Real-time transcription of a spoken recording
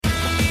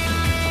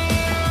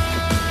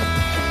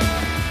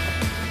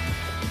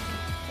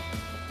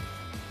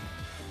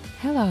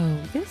Hello,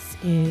 this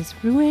is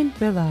Ruined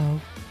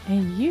Willow,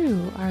 and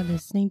you are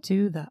listening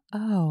to the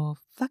Oh,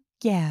 Fuck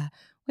Yeah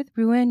with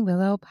Ruined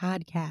Willow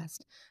podcast.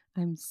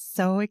 I'm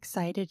so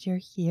excited you're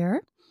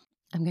here.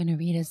 I'm going to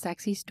read a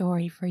sexy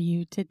story for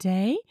you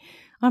today.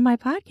 On my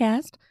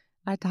podcast,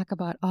 I talk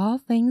about all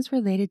things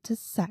related to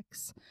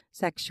sex,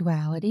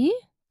 sexuality,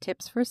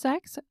 tips for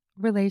sex,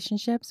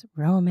 relationships,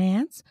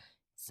 romance,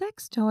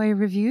 sex toy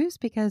reviews,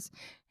 because,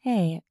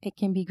 hey, it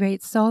can be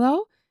great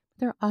solo.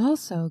 They're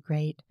also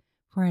great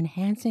for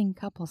enhancing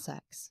couple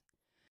sex.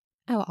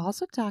 I will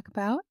also talk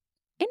about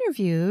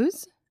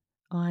interviews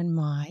on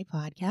my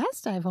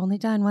podcast. I've only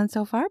done one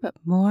so far, but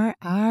more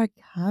are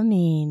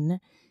coming.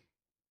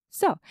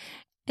 So,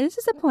 this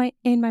is a point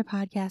in my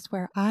podcast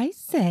where I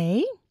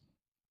say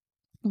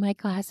my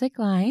classic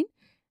line,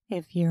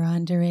 if you're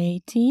under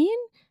 18,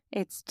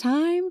 it's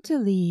time to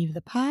leave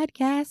the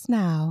podcast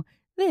now.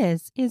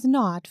 This is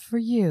not for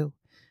you.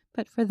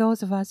 But for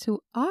those of us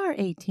who are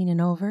 18 and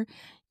over,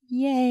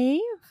 yay,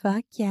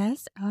 fuck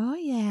yes, oh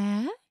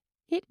yeah,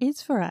 it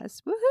is for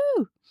us.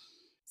 Woohoo!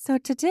 So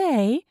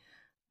today,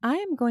 I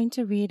am going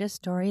to read a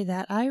story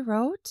that I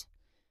wrote,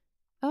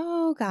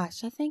 I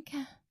think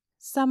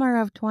summer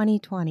of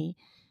 2020.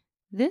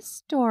 This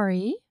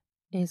story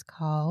is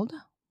called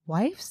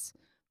Wife's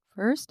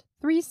First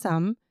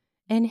Threesome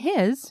and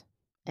His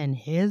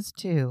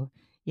Too.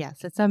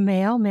 Yes, it's a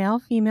male,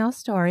 female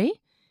story,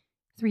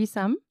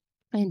 threesome.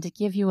 And to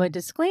give you a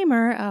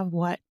disclaimer of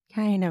what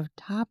kind of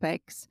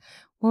topics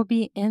will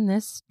be in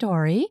this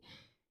story,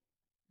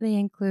 they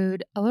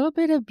include a little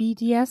bit of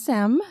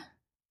BDSM,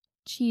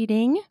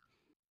 cheating,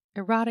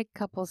 erotic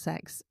couple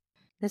sex.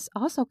 This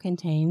also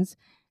contains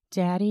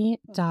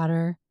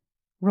daddy-daughter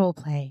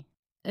roleplay.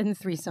 And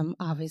threesome,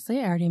 obviously.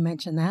 I already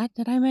mentioned that.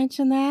 Did I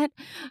mention that?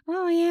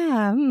 Oh,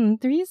 yeah,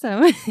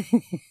 threesome.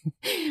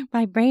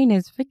 My brain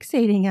is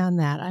fixating on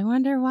that. I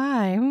wonder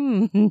why.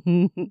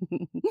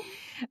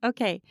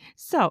 Okay,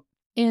 so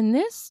in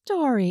this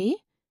story,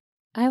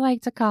 I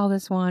like to call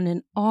this one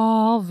an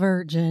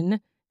all-virgin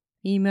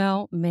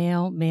female,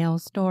 male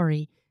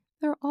story.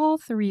 They're all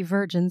three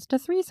virgins to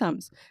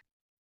threesomes.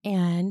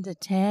 And the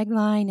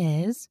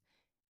tagline is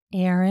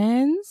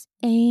Aaron's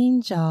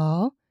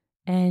angel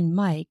and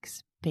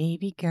Mike's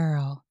baby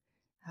girl.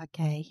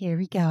 Okay, here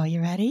we go.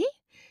 You ready?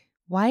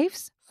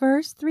 Wife's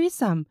first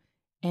threesome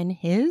and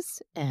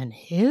his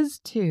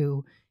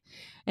too.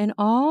 An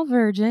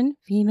all-virgin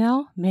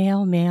female,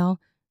 male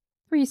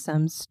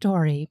threesome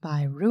story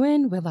by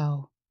Ruined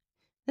Willow.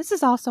 This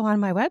is also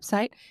on my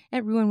website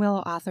at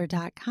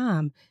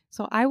ruinedwillowauthor.com,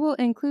 so I will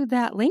include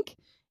that link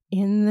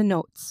in the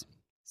notes,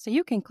 so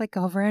you can click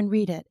over and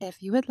read it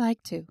if you would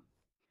like to.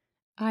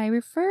 I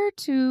refer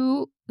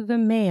to the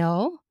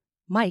male,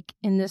 Mike,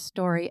 in this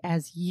story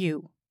as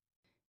you,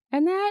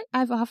 and that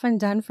I've often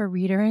done for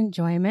reader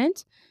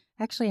enjoyment,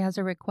 actually as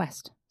a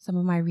request. Some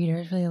of my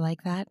readers really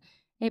like that.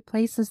 It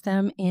places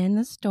them in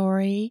the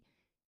story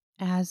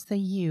as the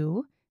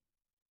you,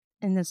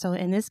 so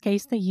in this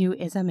case, the you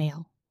is a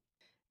male.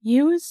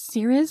 You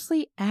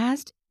seriously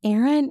asked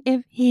Aaron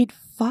if he'd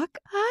fuck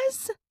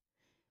us?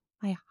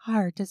 My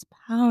heart is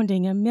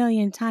pounding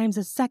 1,000,000 times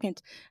a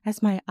second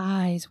as my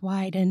eyes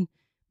widen.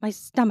 My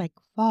stomach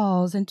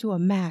falls into a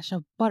mash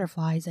of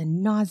butterflies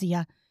and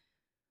nausea.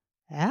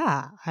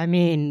 Yeah, I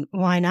mean,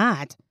 why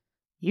not?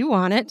 You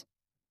want it.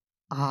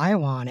 I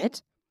want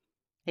it.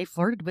 They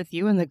flirted with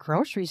you in the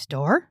grocery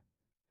store.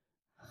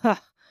 Huh.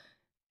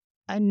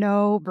 A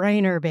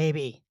no-brainer,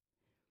 baby.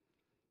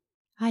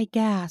 I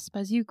gasp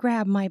as you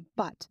grab my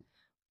butt,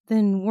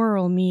 then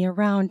whirl me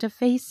around to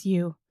face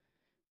you.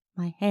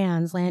 My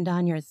hands land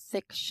on your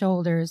thick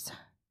shoulders.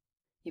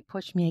 You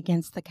push me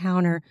against the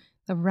counter.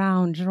 The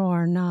round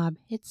drawer knob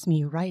hits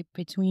me right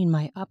between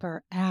my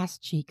upper ass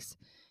cheeks.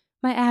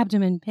 My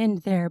abdomen pinned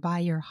there by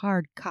your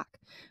hard cock,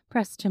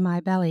 pressed to my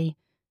belly.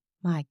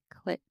 My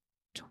clit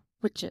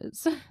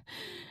twitches.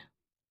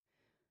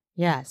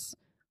 Yes,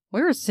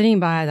 we were sitting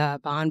by the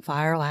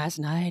bonfire last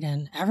night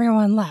and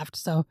everyone left,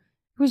 so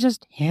it was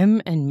just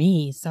him and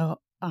me, so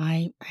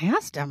I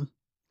asked him.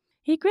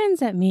 He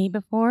grins at me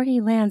before he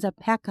lands a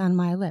peck on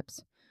my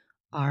lips.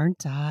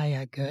 Aren't I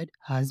a good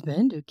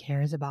husband who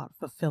cares about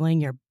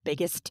fulfilling your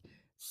biggest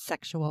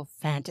sexual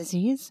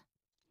fantasies?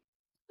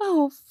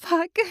 Oh,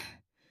 fuck.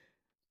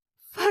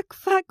 Fuck.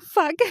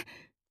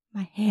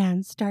 My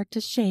hands start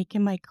to shake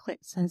and my clit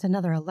sends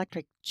another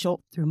electric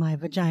jolt through my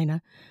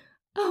vagina.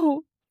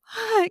 Oh,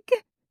 fuck.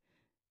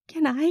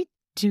 Can I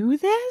do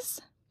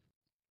this?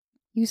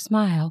 You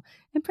smile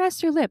and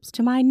press your lips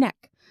to my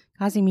neck,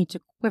 causing me to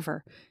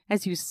quiver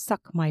as you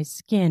suck my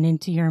skin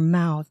into your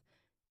mouth.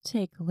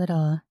 Take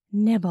little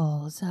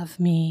nibbles of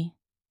me.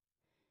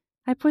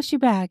 I push you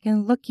back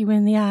and look you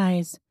in the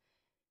eyes.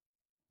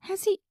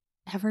 Has he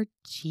ever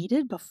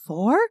cheated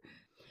before?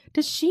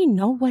 Does she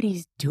know what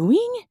he's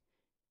doing?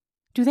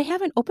 Do they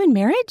have an open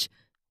marriage?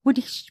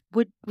 Would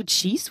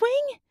she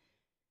swing?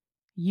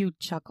 You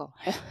chuckle.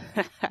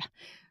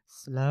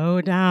 Slow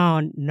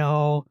down.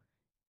 No.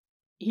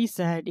 He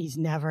said he's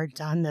never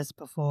done this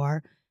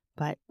before,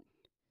 but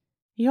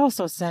He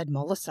also said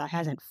Melissa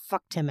hasn't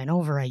fucked him in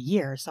over a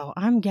year, so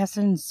I'm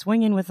guessing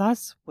swinging with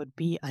us would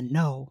be a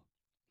no.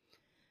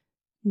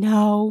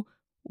 No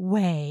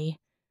way.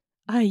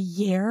 A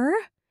year?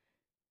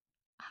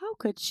 How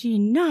could she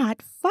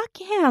not fuck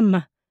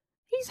him?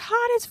 He's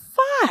hot as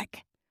fuck.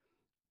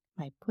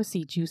 My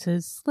pussy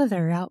juices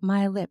slither out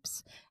my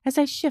lips as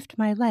I shift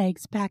my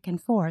legs back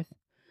and forth.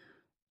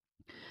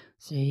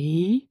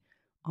 See?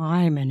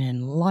 I'm an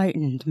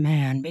enlightened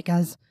man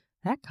because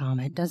that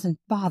comment doesn't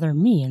bother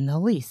me in the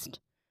least.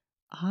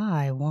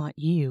 I want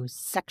you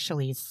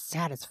sexually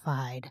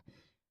satisfied.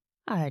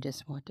 I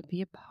just want to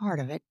be a part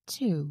of it,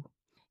 too,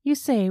 you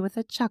say with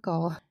a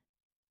chuckle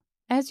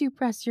as you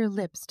press your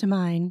lips to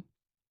mine.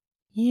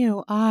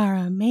 You are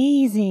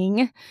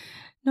amazing.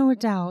 No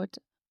doubt.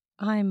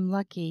 I'm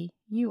lucky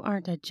you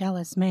aren't a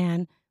jealous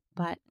man,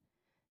 but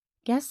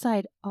guess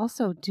I'd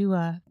also do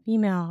a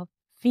female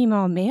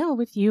male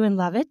with you and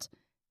love it.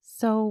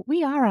 So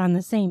we are on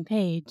the same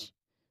page.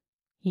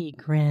 He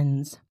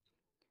grins.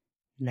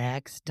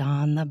 Next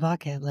on the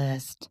bucket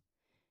list.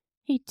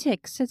 He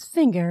ticks his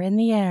finger in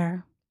the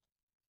air.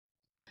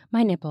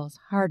 My nipples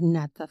harden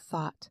at the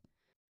thought.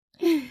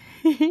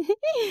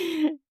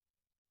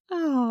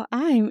 Oh,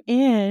 I'm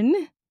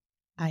in.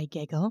 I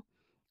giggle.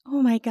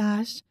 Oh my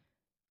gosh.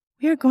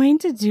 We are going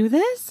to do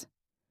this?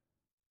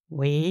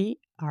 We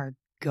are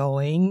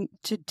going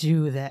to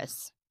do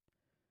this.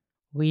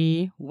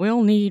 We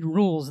will need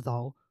rules,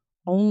 though.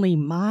 Only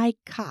my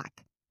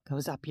cock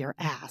goes up your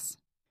ass.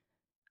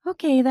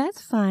 Okay,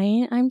 that's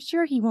fine. I'm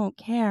sure he won't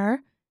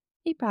care.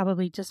 He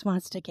probably just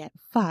wants to get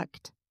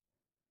fucked.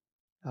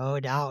 No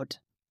doubt.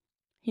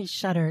 He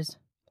shudders.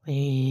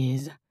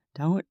 Please,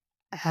 don't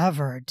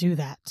ever do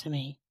that to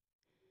me.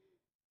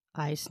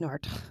 I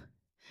snort.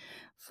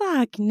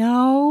 Fuck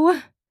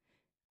no.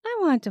 I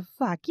want to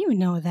fuck, you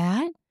know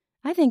that.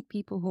 I think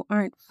people who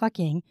aren't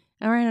fucking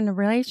or in a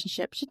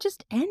relationship should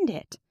just end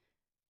it.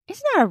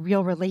 It's not a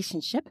real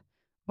relationship.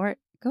 Or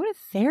go to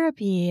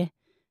therapy.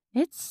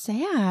 It's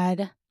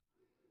sad.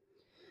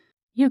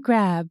 You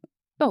grab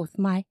both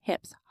my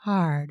hips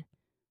hard.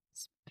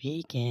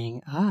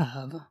 Speaking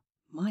of,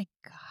 my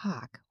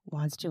cock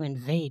wants to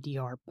invade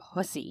your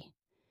pussy.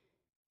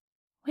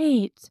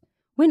 Wait,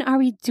 when are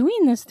we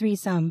doing this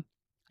threesome?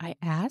 I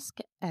ask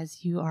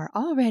as you are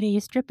already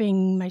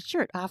stripping my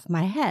shirt off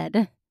my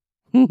head.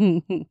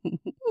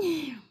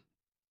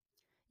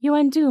 You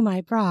undo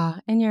my bra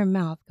and your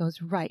mouth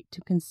goes right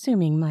to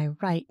consuming my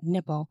right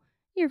nipple,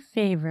 your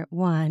favorite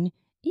one,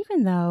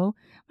 even though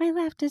my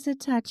left is a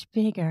touch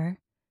bigger.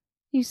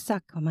 You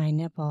suck on my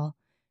nipple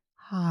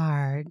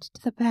hard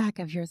to the back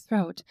of your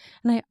throat,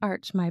 and I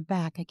arch my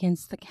back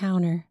against the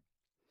counter,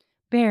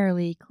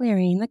 barely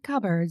clearing the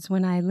cupboards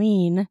when I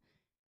lean.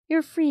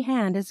 Your free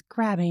hand is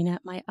grabbing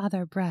at my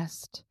other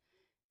breast.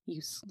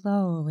 You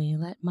slowly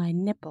let my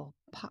nipple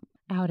pop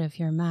out of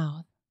your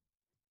mouth.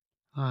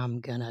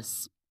 I'm gonna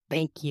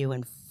spank you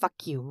and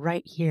fuck you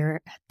right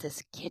here at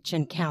this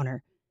kitchen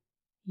counter,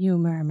 you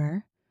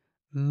murmur.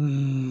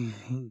 Then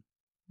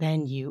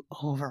you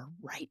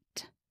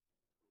overwrite.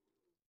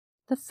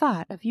 The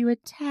thought of you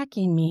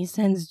attacking me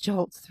sends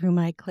jolts through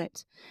my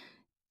clit.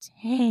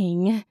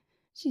 Dang,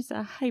 she's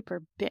a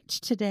hyper bitch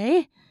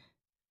today.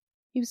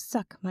 You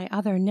suck my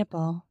other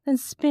nipple, then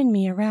spin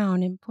me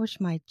around and push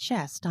my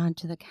chest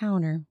onto the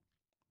counter.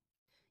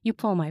 You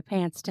pull my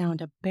pants down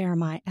to bare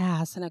my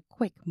ass in a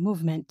quick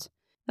movement.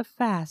 The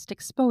fast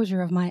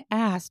exposure of my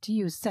ass to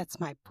you sets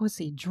my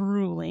pussy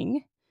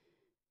drooling.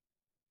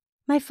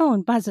 My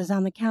phone buzzes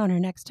on the counter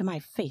next to my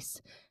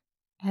face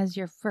as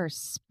your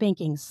first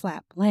spanking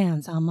slap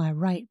lands on my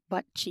right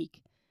butt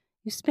cheek.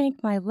 You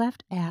spank my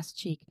left ass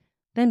cheek,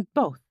 then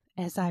both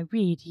as I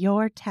read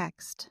your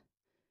text.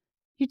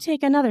 You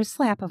take another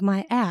slap of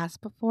my ass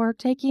before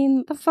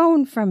taking the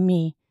phone from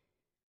me.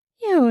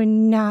 You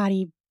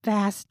naughty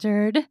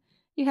bastard.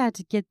 You had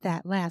to get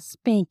that last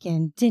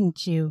spanking,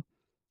 didn't you?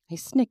 I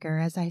snicker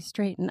as I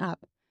straighten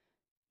up.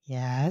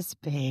 Yes,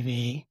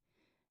 baby.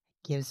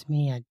 It gives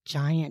me a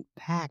giant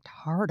packed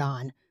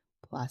hard-on.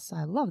 Plus,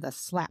 I love the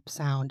slap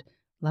sound.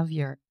 Love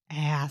your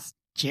ass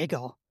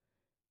jiggle.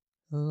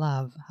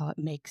 Love how it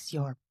makes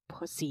your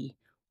pussy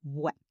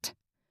wet.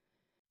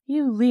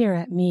 You leer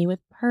at me with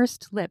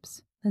pursed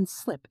lips, then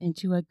slip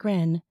into a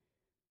grin.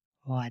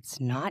 What's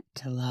not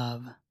to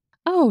love?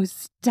 Oh,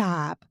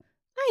 stop.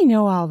 I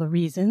know all the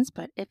reasons,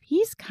 but if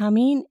he's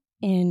coming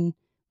in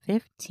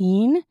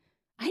 15,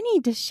 I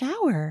need to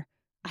shower.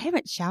 I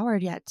haven't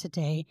showered yet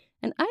today,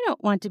 and I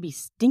don't want to be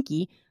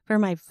stinky for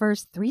my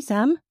first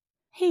threesome.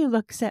 He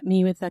looks at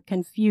me with a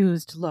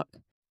confused look.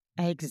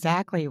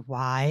 Exactly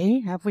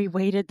why have we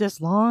waited this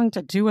long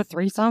to do a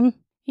threesome?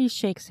 He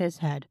shakes his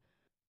head.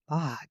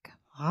 Fuck,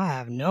 I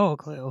have no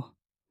clue.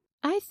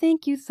 I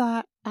think you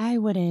thought I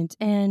wouldn't,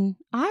 and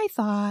I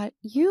thought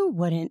you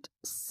wouldn't,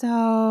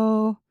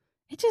 so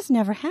it just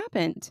never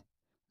happened.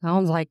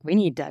 Sounds like we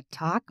need to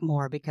talk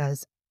more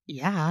because,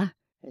 yeah,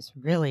 this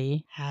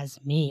really has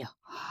me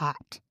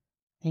hot.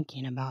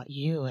 Thinking about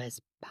you as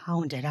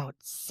pounded out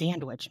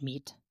sandwich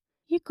meat.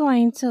 You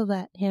going to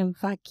let him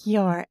fuck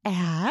your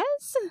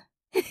ass?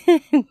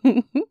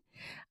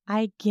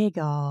 I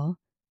giggle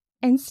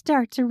and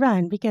start to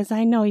run because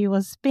I know you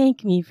will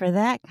spank me for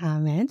that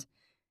comment.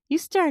 You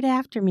start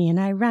after me and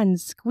I run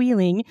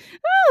squealing.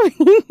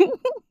 Oh,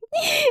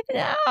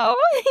 no.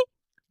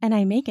 And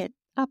I make it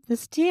up the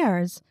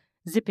stairs,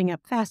 zipping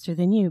up faster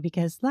than you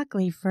because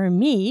luckily for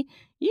me,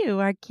 you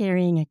are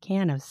carrying a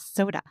can of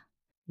soda.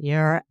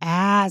 Your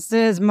ass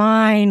is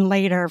mine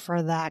later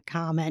for that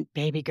comment,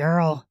 baby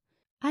girl.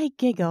 I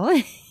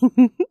giggle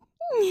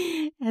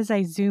as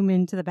I zoom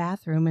into the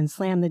bathroom and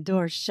slam the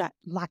door shut,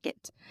 lock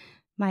it.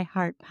 My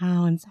heart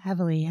pounds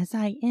heavily as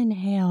I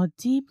inhale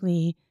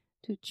deeply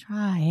to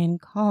try and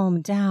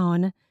calm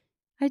down.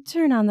 I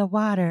turn on the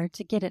water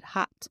to get it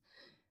hot.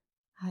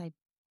 I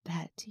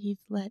bet he'd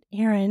let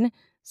Aaron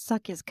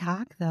suck his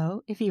cock,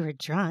 though, if he were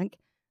drunk.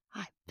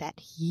 I bet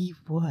he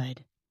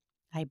would.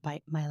 I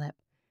bite my lip.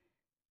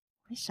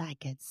 Wish I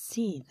could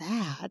see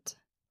that.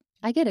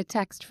 I get a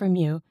text from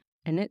you,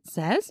 and it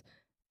says,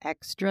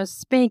 "Extra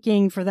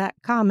spanking for that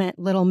comment,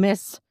 little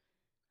miss."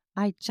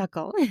 I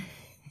chuckle.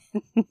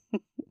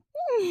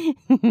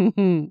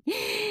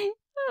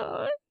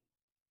 Oh.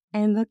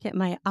 And look at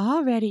my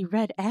already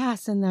red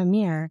ass in the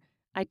mirror.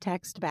 I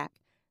text back,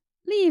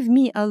 "Leave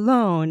me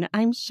alone.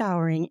 I'm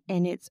showering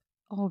and it's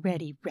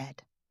already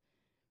red."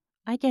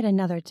 I get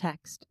another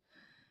text.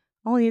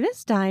 Only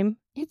this time,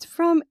 it's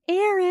from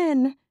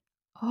Aaron.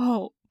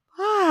 Oh,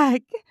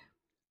 fuck.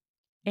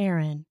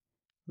 Aaron,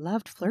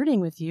 loved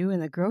flirting with you in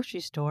the grocery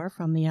store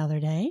from the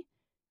other day.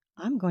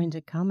 I'm going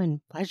to come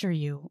and pleasure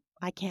you.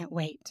 I can't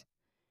wait.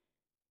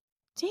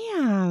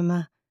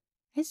 Damn.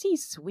 Is he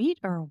sweet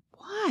or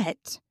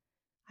what?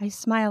 I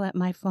smile at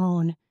my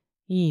phone.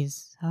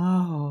 He's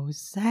so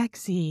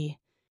sexy.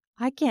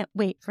 I can't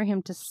wait for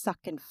him to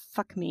suck and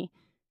fuck me.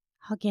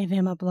 I'll give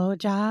him a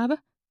blowjob.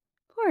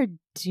 Poor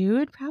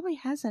dude probably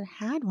hasn't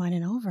had one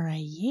in over a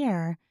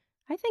year.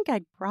 I think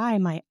I'd cry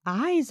my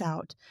eyes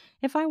out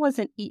if I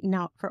wasn't eaten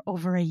out for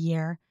over a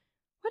year.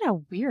 What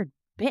a weird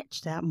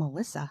bitch, that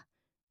Melissa.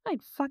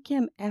 I'd fuck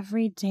him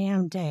every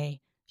damn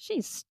day.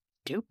 She's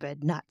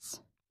stupid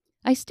nuts.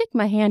 I stick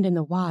my hand in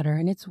the water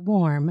and it's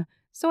warm,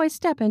 so I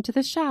step into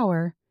the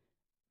shower.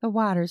 The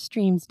water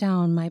streams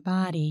down my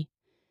body,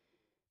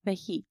 the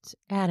heat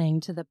adding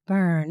to the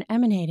burn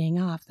emanating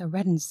off the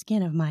reddened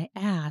skin of my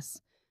ass.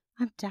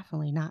 I'm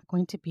definitely not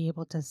going to be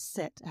able to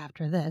sit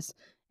after this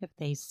if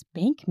they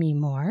spank me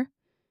more.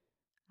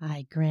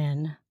 I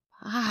grin.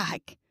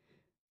 Fuck,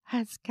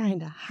 that's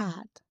kinda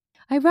hot.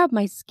 I rub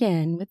my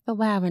skin with the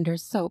lavender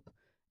soap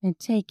and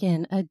take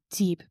in a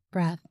deep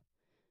breath.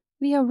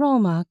 The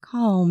aroma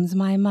calms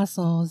my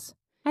muscles.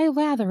 I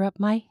lather up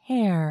my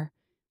hair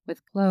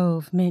with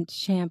clove mint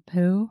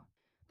shampoo,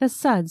 the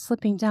suds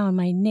slipping down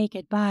my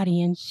naked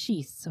body in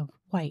sheaths of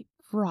white,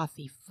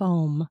 frothy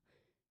foam.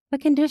 The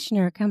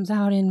conditioner comes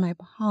out in my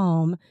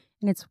palm,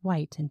 and it's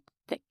white and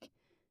thick.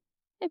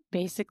 It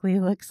basically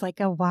looks like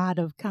a wad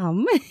of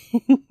cum.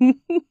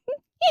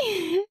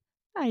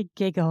 I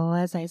giggle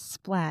as I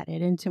splat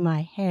it into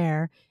my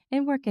hair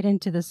and work it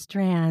into the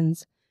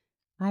strands.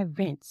 I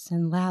rinse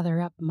and lather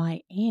up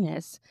my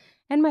anus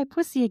and my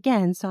pussy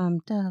again so I'm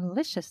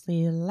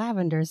deliciously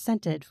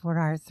lavender-scented for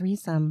our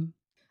threesome.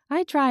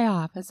 I dry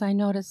off as I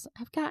notice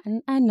I've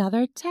gotten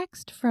another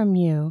text from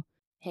you.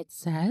 It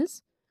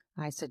says,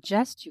 "I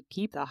suggest you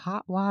keep the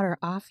hot water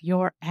off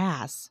your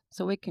ass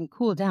so it can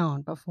cool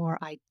down before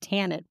I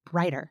tan it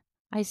brighter."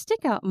 I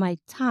stick out my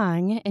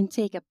tongue and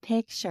take a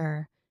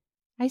picture.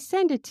 I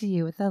send it to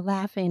you with a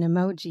laughing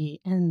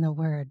emoji and the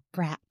word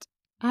brat.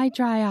 I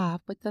dry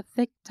off with the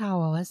thick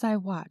towel as I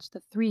watch the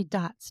 3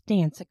 dots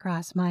dance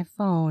across my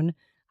phone.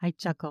 I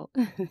chuckle.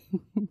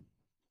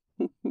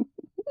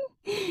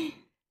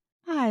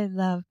 I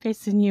love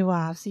pissing you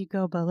off so you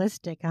go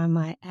ballistic on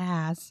my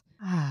ass.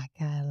 Fuck,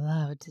 I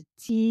love to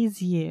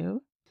tease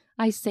you.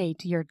 I say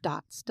to your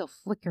dots still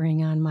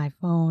flickering on my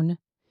phone.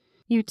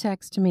 You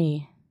text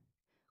me.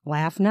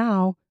 "Laugh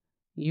now.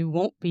 You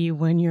won't be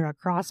when you're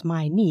across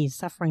my knees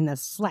suffering the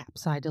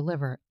slaps I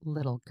deliver,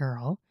 little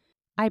girl."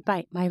 I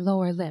bite my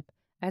lower lip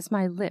as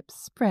my lips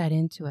spread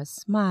into a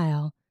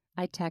smile.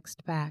 I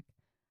text back,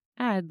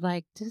 "I'd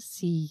like to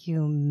see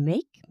you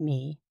make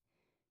me."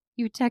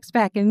 You text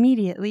back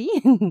immediately.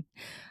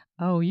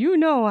 "Oh, you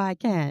know I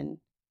can,"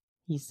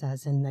 he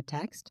says in the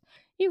text.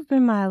 "You've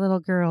been my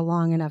little girl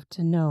long enough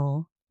to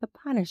know the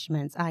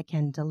punishments I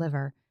can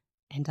deliver,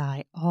 and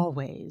I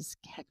always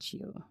catch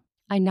you."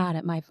 I nod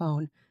at my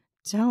phone.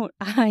 Don't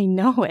I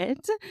know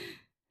it?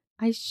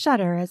 I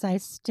shudder as I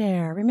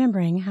stare,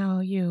 remembering how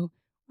you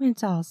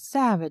went all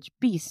savage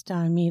beast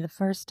on me the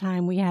first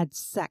time we had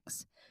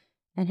sex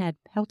and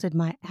had pelted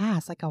my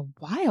ass like a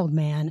wild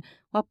man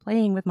while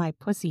playing with my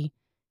pussy.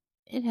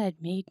 It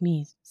had made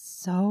me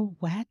so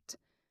wet.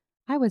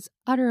 I was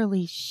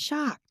utterly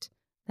shocked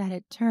that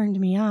it turned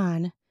me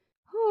on.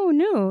 Who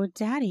knew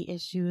daddy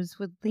issues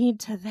would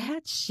lead to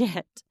that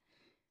shit?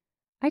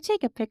 I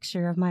take a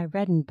picture of my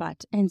reddened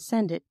butt and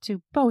send it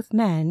to both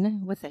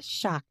men with a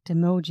shocked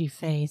emoji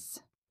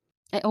face.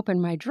 I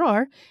open my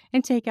drawer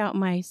and take out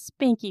my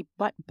spanky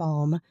butt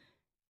balm.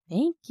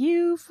 Thank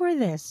you for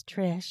this,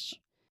 Trish.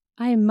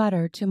 I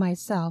mutter to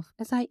myself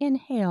as I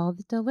inhale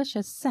the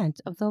delicious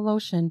scent of the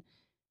lotion.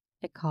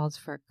 It calls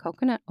for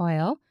coconut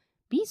oil,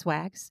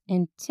 beeswax,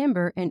 and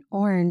timber and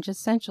orange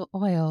essential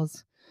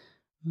oils.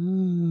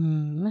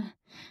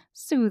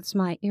 Soothes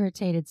my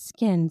irritated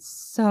skin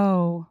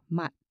so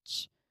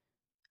much.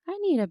 I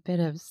need a bit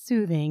of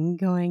soothing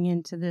going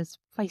into this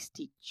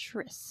feisty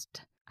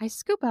tryst. I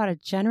scoop out a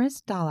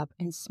generous dollop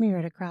and smear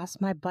it across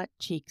my butt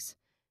cheeks.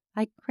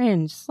 I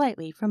cringe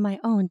slightly from my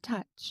own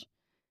touch.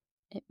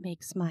 It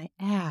makes my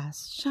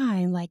ass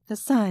shine like the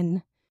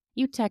sun.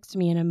 You text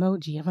me an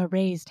emoji of a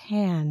raised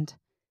hand.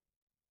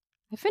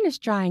 I finish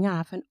drying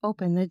off and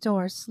open the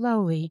door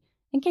slowly,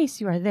 in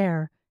case you are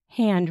there,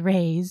 hand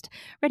raised,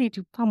 ready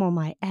to pummel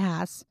my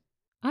ass.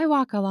 I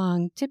walk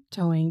along,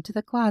 tiptoeing to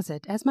the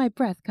closet as my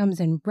breath comes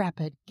in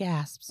rapid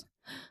gasps.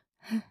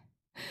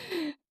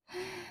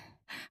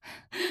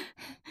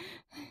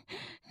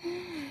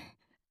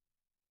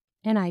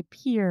 And I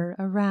peer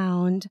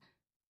around.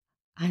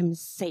 I'm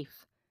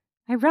safe.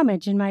 I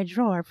rummage in my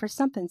drawer for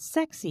something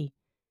sexy.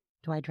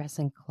 Do I dress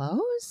in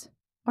clothes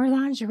or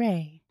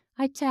lingerie?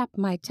 I tap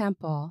my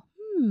temple.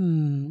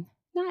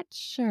 Not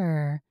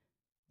sure.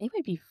 It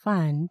would be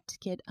fun to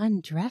get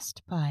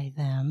undressed by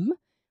them,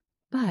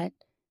 but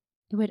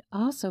it would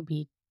also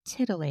be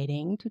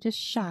titillating to just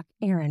shock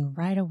Aaron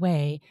right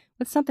away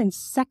with something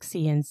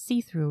sexy and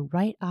see-through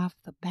right off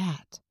the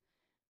bat.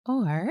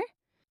 Or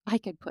I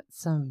could put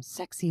some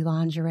sexy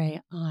lingerie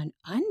on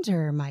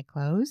under my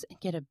clothes and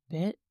get a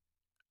bit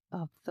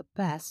of the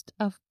best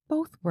of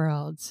both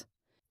worlds.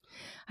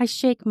 I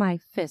shake my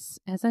fists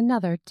as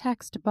another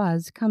text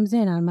buzz comes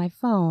in on my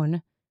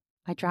phone.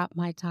 I drop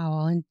my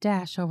towel and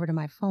dash over to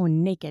my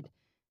phone naked.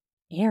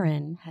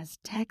 Aaron has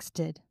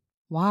texted.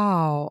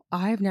 Wow,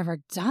 I've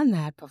never done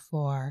that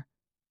before.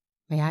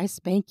 May I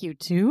spank you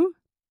too?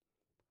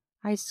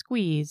 I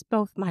squeeze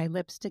both my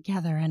lips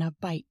together in a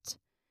bite.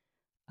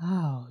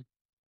 Oh,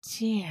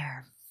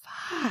 dear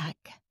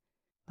fuck.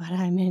 But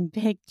I'm in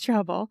big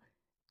trouble.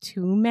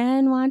 2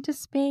 men want to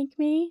spank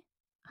me?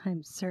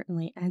 I'm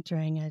certainly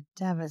entering a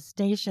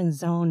devastation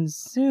zone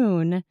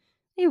soon.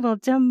 They will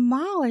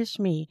demolish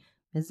me,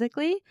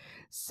 physically,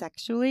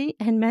 sexually,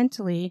 and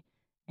mentally.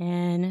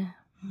 And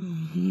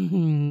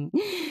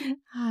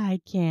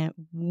I can't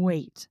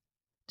wait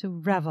to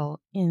revel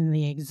in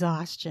the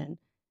exhaustion.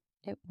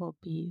 It will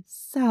be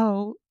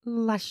so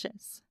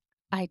luscious.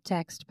 I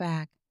text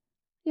back,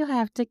 "You'll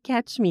have to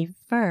catch me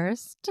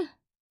first."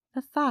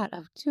 The thought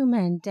of 2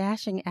 men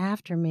dashing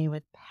after me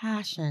with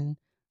passion,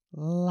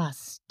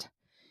 lust,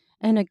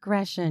 and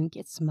aggression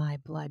gets my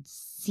blood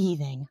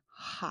seething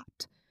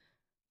hot.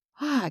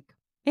 Fuck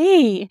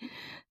me!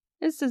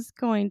 This is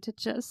going to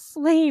just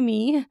slay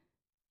me.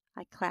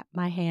 I clap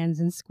my hands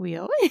and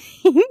squeal.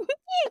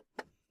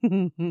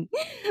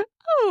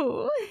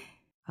 Oh!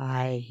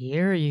 I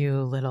hear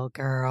you, little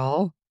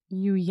girl.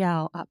 You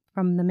yell up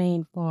from the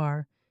main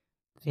floor.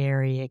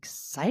 Very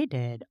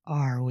excited,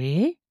 are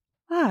we?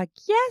 Fuck,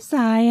 yes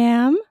I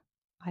am,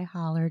 I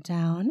holler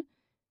down.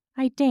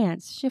 I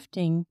dance,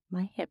 shifting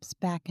my hips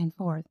back and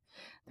forth.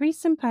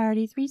 Threesome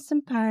party,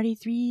 threesome party,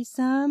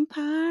 threesome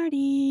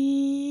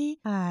party,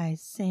 I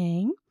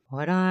sing.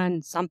 Put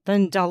on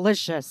something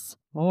delicious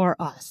for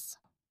us.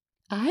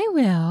 I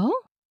will,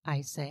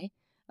 I say.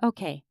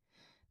 Okay,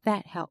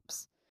 that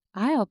helps.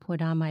 I'll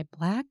put on my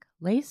black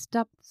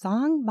laced-up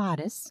thong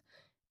bodice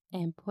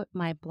and put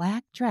my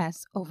black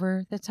dress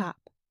over the top.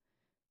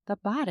 The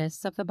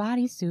bodice of the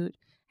bodysuit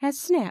has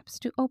snaps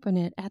to open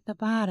it at the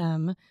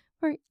bottom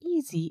for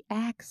easy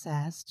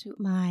access to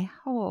my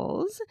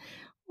holes.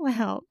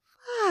 Well,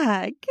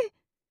 fuck.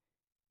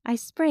 I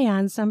spray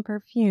on some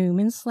perfume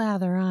and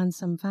slather on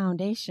some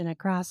foundation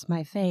across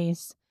my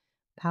face,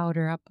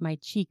 powder up my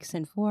cheeks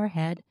and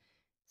forehead,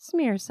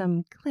 smear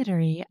some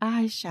glittery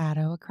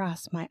eyeshadow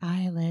across my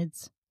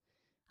eyelids.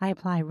 I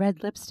apply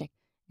red lipstick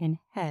and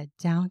head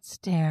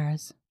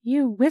downstairs.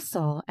 You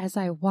whistle as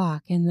I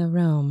walk in the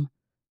room.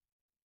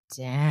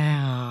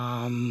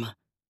 Damn,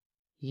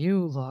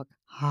 you look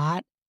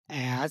hot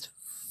as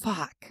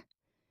fuck.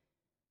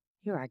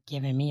 You are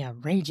giving me a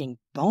raging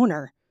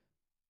boner.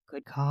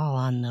 Good call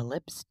on the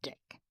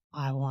lipstick.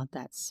 I want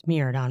that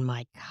smeared on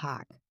my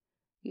cock.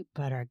 You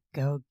better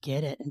go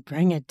get it and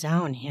bring it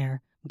down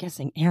here. I'm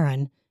guessing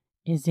Aaron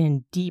is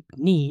in deep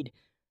need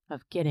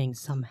of getting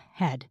some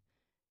head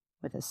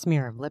with a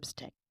smear of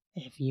lipstick.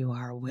 If you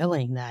are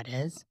willing, that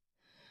is.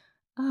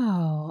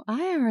 Oh,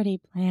 I already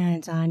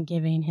planned on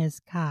giving his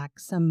cock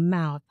some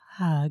mouth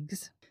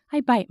hugs.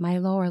 I bite my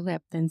lower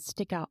lip, then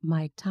stick out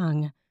my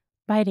tongue,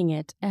 biting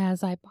it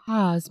as I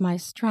pause my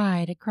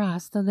stride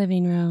across the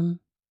living room.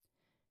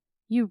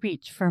 You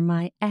reach for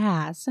my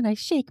ass, and I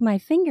shake my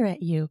finger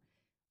at you.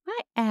 My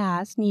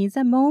ass needs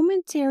a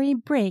momentary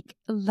break,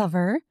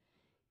 lover.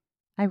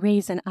 I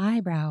raise an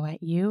eyebrow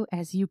at you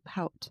as you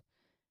pout,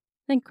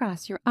 then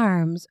cross your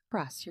arms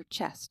across your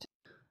chest.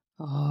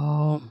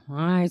 Oh,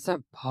 I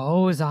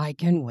suppose I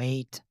can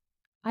wait.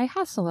 I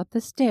hustle up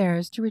the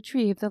stairs to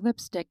retrieve the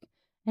lipstick,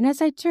 and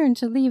as I turn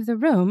to leave the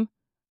room,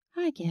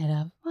 I get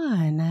a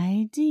fun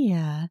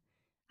idea.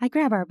 I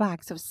grab our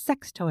box of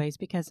sex toys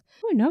because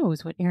who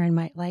knows what Aaron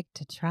might like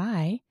to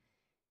try.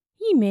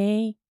 He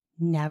may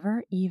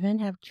never even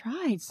have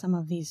tried some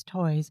of these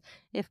toys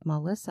if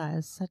Melissa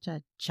is such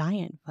a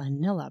giant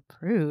vanilla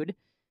prude.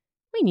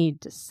 We need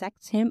to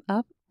sex him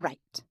up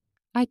right.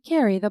 I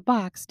carry the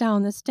box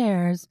down the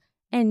stairs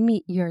and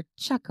meet your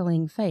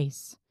chuckling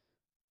face.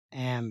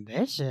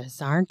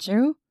 Ambitious, aren't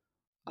you?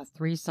 A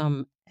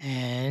threesome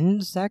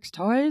and sex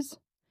toys?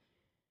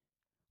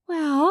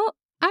 Well,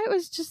 I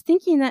was just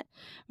thinking that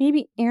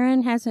maybe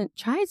Aaron hasn't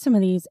tried some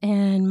of these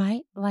and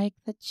might like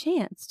the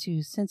chance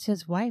to, since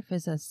his wife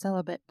is a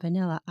celibate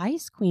vanilla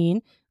ice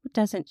queen who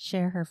doesn't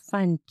share her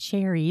fun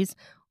cherries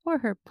or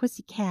her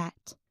pussy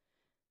cat.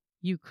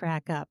 You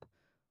crack up.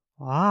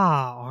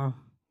 Wow,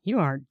 you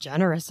aren't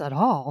generous at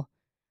all.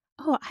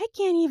 Oh, I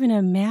can't even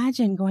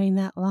imagine going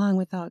that long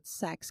without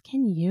sex.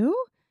 Can you?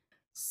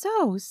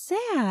 So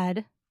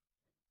sad.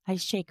 I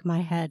shake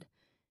my head.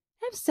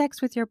 Have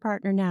sex with your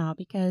partner now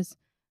because,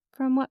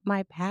 from what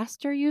my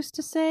pastor used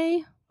to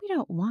say, we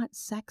don't want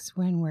sex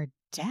when we're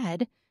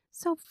dead.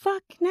 So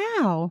fuck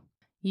now.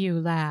 You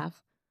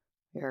laugh.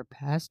 Your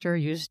pastor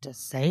used to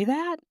say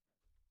that?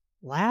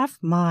 Laugh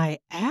my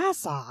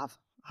ass off.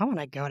 I want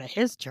to go to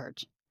his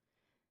church.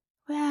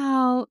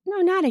 Well, no,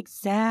 not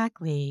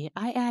exactly.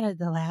 I added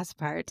the last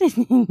part.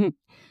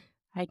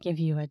 I give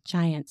you a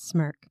giant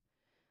smirk.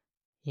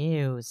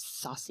 You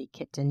saucy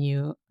kitten,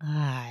 you.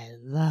 I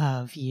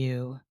love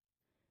you.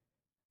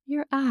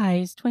 Your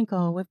eyes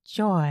twinkle with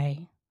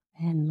joy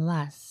and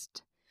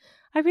lust.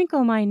 I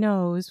wrinkle my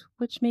nose,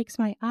 which makes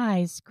my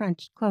eyes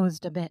scrunch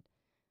closed a bit.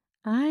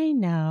 I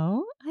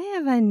know, I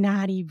have a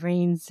naughty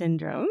brain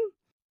syndrome.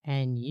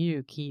 And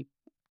you keep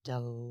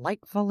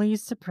delightfully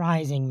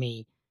surprising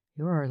me.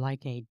 You're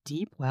like a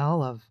deep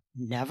well of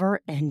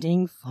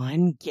never-ending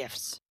fun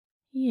gifts.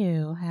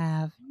 You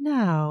have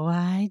no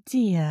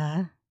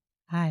idea.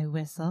 I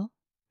whistle.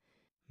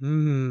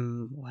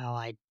 Well,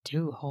 I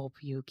do hope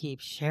you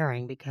keep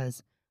sharing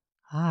because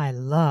I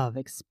love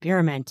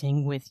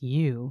experimenting with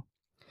you.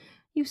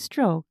 You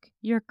stroke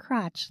your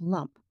crotch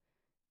lump.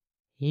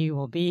 He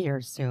will be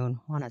here soon.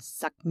 Want to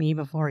suck me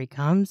before he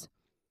comes?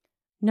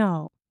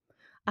 No,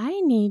 I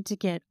need to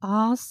get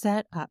all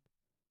set up.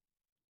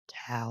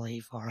 Tally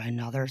for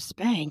another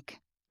spank.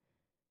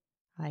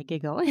 I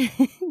giggle.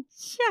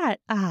 Shut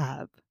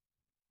up.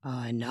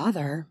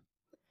 Another?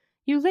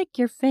 You lick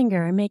your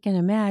finger and make an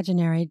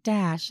imaginary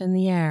dash in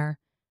the air.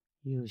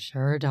 You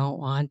sure don't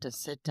want to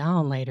sit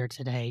down later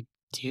today,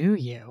 do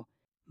you?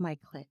 My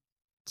clit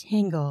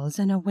tingles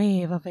and a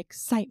wave of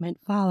excitement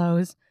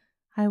follows.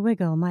 I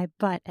wiggle my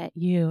butt at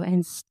you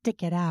and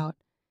stick it out.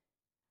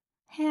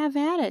 Have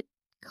at it,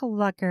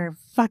 clucker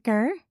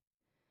fucker.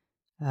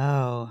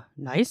 Oh,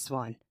 nice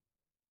one.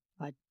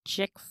 A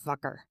chick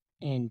fucker.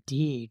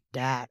 Indeed,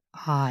 that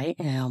I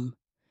am.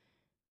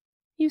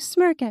 You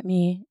smirk at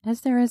me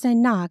as there is a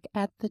knock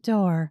at the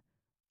door.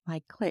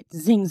 My clit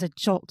zings a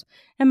jolt,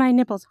 and my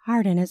nipples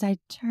harden as I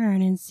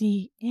turn and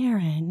see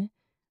Aaron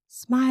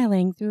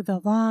smiling through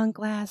the long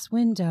glass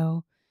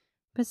window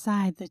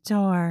beside the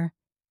door.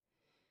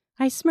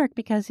 I smirk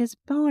because his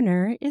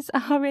boner is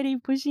already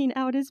pushing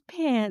out his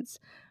pants.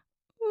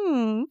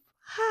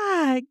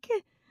 Fuck.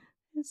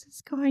 This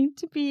is going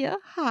to be a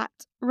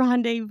hot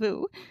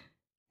rendezvous.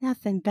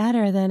 Nothing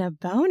better than a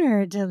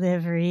boner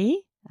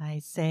delivery, I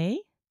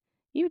say.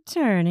 You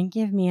turn and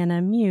give me an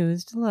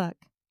amused look.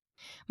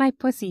 My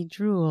pussy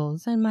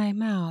drools and my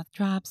mouth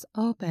drops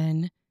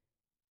open.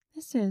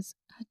 This is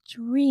a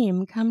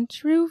dream come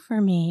true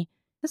for me.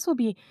 This will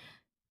be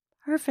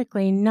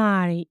perfectly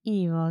naughty,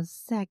 evil,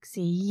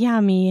 sexy,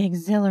 yummy,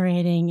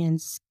 exhilarating,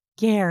 and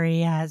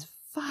scary as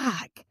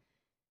fuck.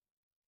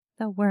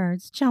 The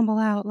words jumble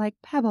out like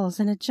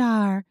pebbles in a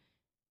jar.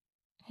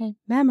 And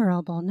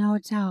memorable, no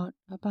doubt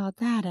about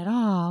that at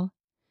all.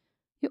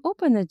 You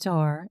open the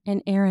door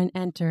and Aaron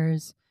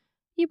enters.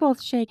 You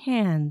both shake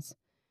hands.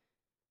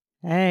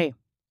 Hey,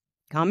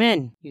 come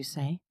in, you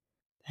say.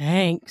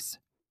 Thanks,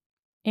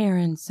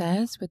 Aaron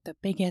says with the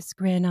biggest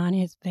grin on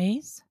his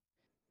face.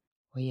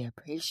 We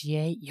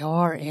appreciate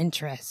your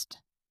interest.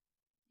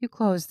 You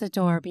close the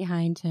door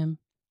behind him.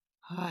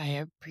 I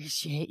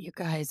appreciate you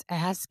guys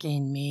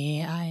asking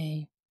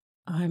me.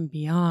 I'm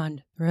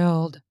beyond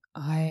thrilled.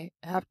 I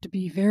have to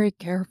be very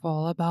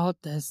careful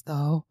about this,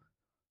 though.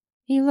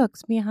 He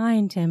looks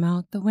behind him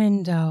out the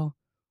window.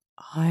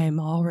 I'm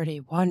already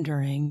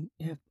wondering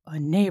if a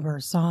neighbor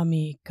saw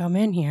me come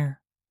in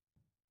here.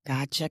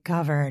 Gotcha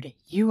covered.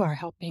 You are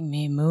helping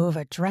me move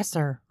a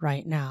dresser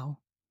right now.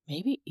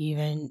 Maybe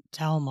even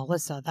tell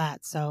Melissa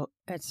that so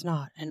it's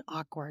not an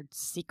awkward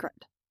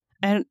secret.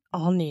 And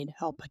I'll need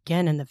help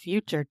again in the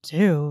future,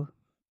 too,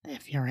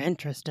 if you're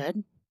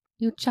interested.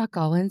 You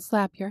chuckle and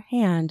slap your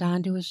hand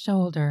onto his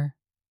shoulder.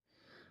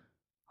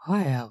 I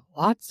have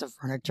lots of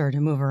furniture to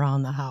move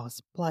around the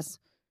house. Plus,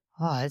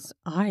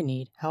 I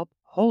need help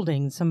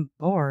holding some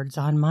boards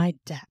on my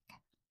deck.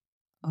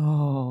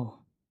 Oh,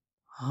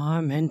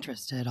 I'm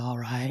interested, all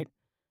right.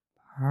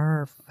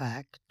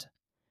 Perfect.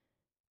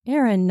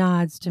 Aaron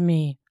nods to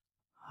me.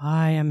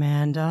 Hi,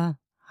 Amanda.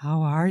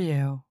 How are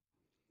you?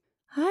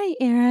 Hi,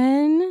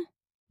 Aaron.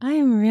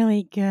 I'm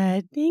really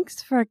good.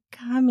 Thanks for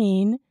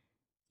coming.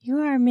 You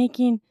are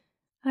making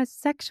a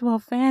sexual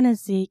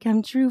fantasy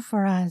come true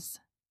for us.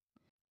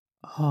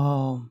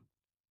 Oh,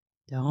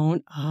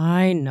 don't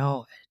I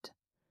know it?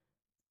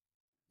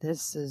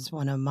 This is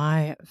one of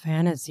my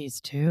fantasies,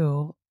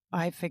 too.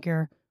 I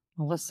figure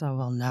Melissa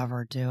will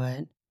never do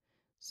it.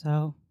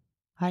 So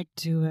I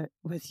do it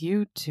with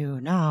you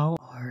two now,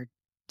 or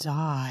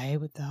die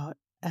without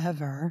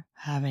ever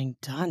having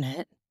done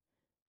it.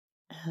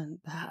 And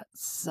that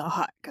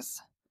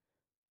sucks.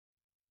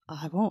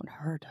 I won't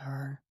hurt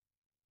her.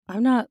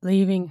 I'm not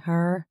leaving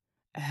her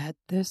at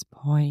this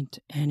point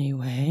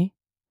anyway.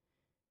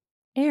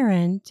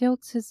 Aaron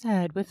tilts his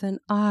head with an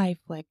eye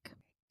flick.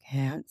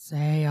 Can't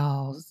say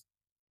I'll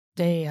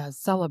stay a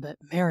celibate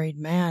married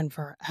man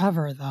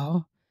forever,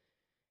 though.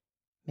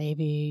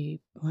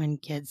 Maybe when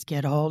kids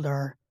get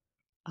older,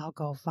 I'll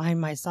go find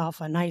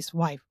myself a nice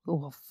wife who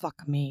will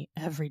fuck me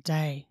every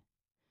day.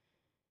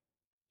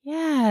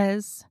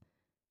 Yes,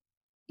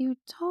 you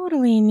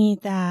totally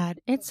need that.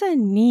 It's a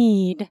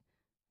need,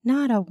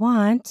 not a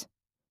want.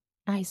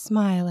 I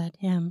smile at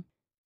him.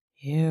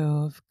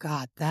 You've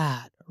got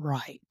that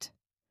right.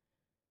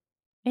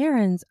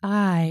 Aaron's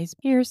eyes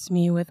pierce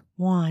me with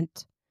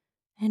want,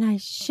 and I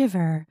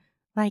shiver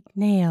like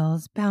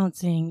nails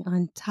bouncing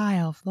on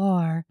tile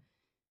floor.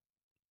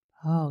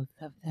 Both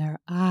of their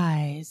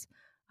eyes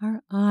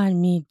are on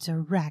me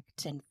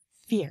direct and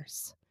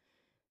fierce,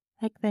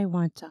 like they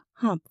want to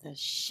hump the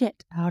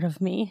shit out of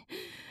me.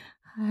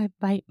 I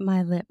bite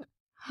my lip.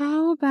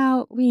 How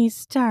about we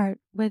start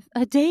with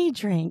a day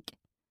drink?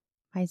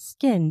 My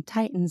skin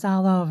tightens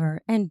all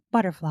over and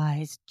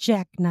butterflies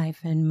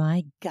jackknife in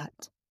my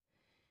gut.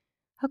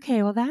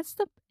 Okay, well, that's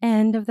the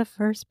end of the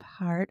first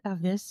part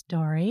of this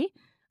story.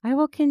 I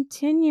will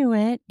continue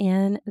it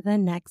in the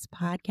next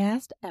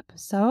podcast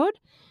episode,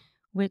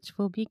 which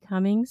will be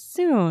coming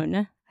soon.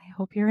 I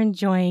hope you're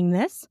enjoying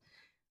this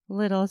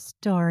little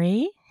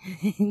story.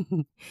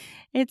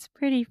 It's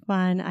pretty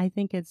fun. I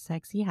think it's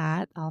sexy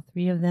hot. All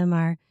three of them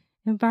are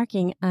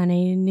embarking on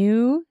a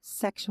new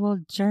sexual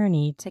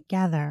journey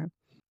together.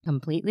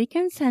 Completely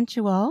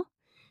consensual.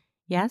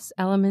 Yes,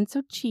 elements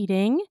of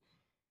cheating,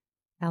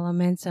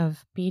 elements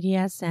of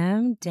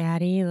BDSM,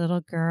 daddy, little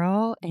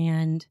girl,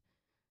 and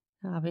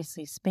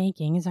obviously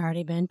spanking has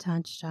already been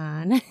touched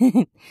on.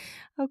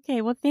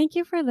 Okay, well, thank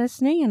you for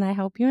listening, and I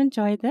hope you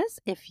enjoyed this.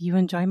 If you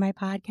enjoy my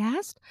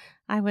podcast,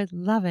 I would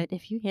love it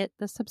if you hit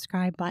the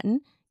subscribe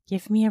button.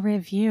 Give me a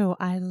review.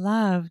 I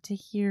love to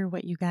hear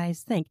what you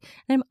guys think.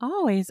 And I'm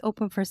always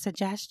open for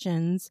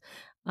suggestions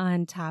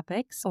on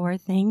topics or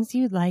things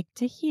you'd like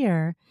to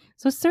hear.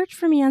 So search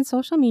for me on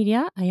social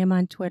media. I am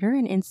on Twitter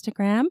and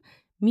Instagram,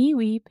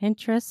 MeWe,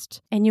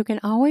 Pinterest, and you can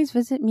always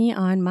visit me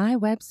on my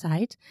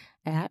website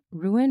at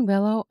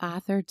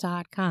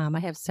ruinwillowauthor.com. I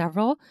have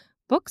several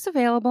books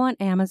available on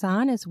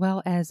Amazon as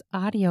well as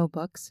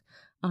audiobooks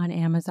on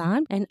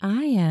Amazon, and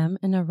I am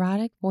an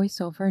erotic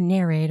voiceover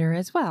narrator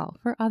as well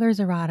for others'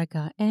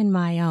 erotica and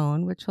my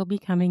own, which will be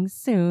coming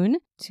soon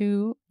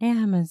to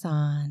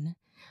Amazon.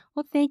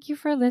 Well, thank you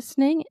for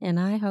listening, and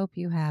I hope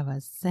you have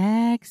a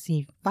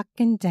sexy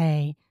fucking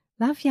day.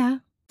 Love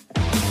ya.